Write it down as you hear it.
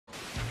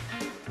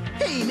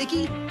Hey,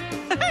 Mickey.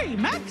 Hey,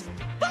 Max.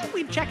 Thought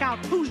we'd check out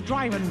who's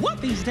driving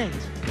what these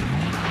days.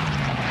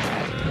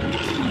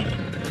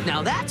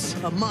 Now that's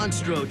a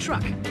Monstro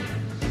truck.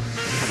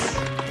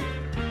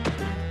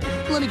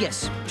 Let me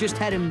guess, just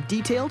had him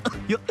detailed?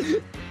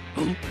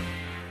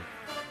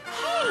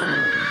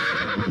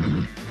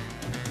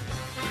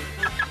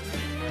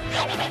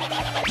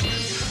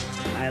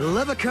 I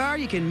love a car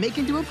you can make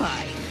into a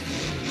pie.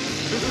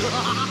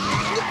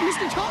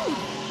 Mr. Toad!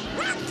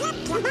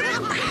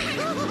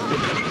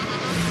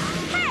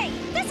 Hey,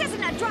 this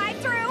isn't a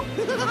drive-through.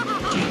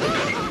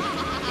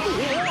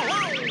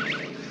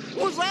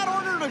 Was that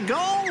order to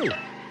go?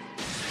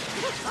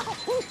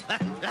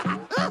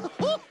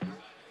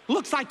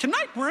 Looks like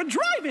tonight we're a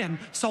drive-in,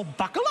 so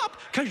buckle up,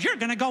 because you're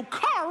gonna go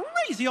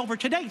crazy over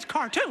today's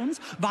cartoons,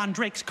 Von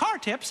Drake's Car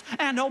Tips,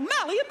 and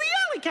O'Malley and the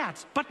Alley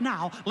Cats. But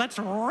now, let's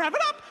rev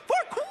it up for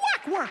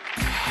Quack Work.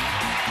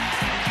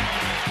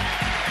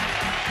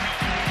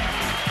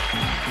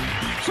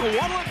 So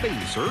what'll it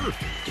be, sir?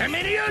 To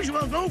me the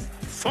usual, Goof.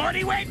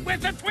 40 weight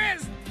with a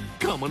twist.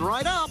 Coming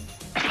right up.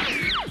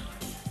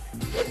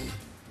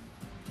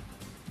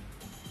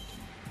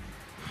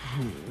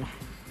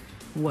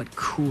 What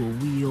cool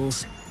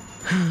wheels.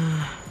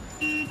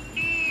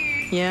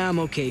 Yeah, I'm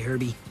okay,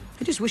 Herbie.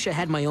 I just wish I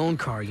had my own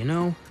car, you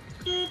know?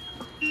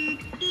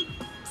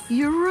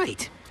 You're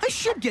right. I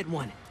should get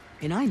one.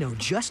 And I know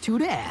just who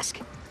to ask.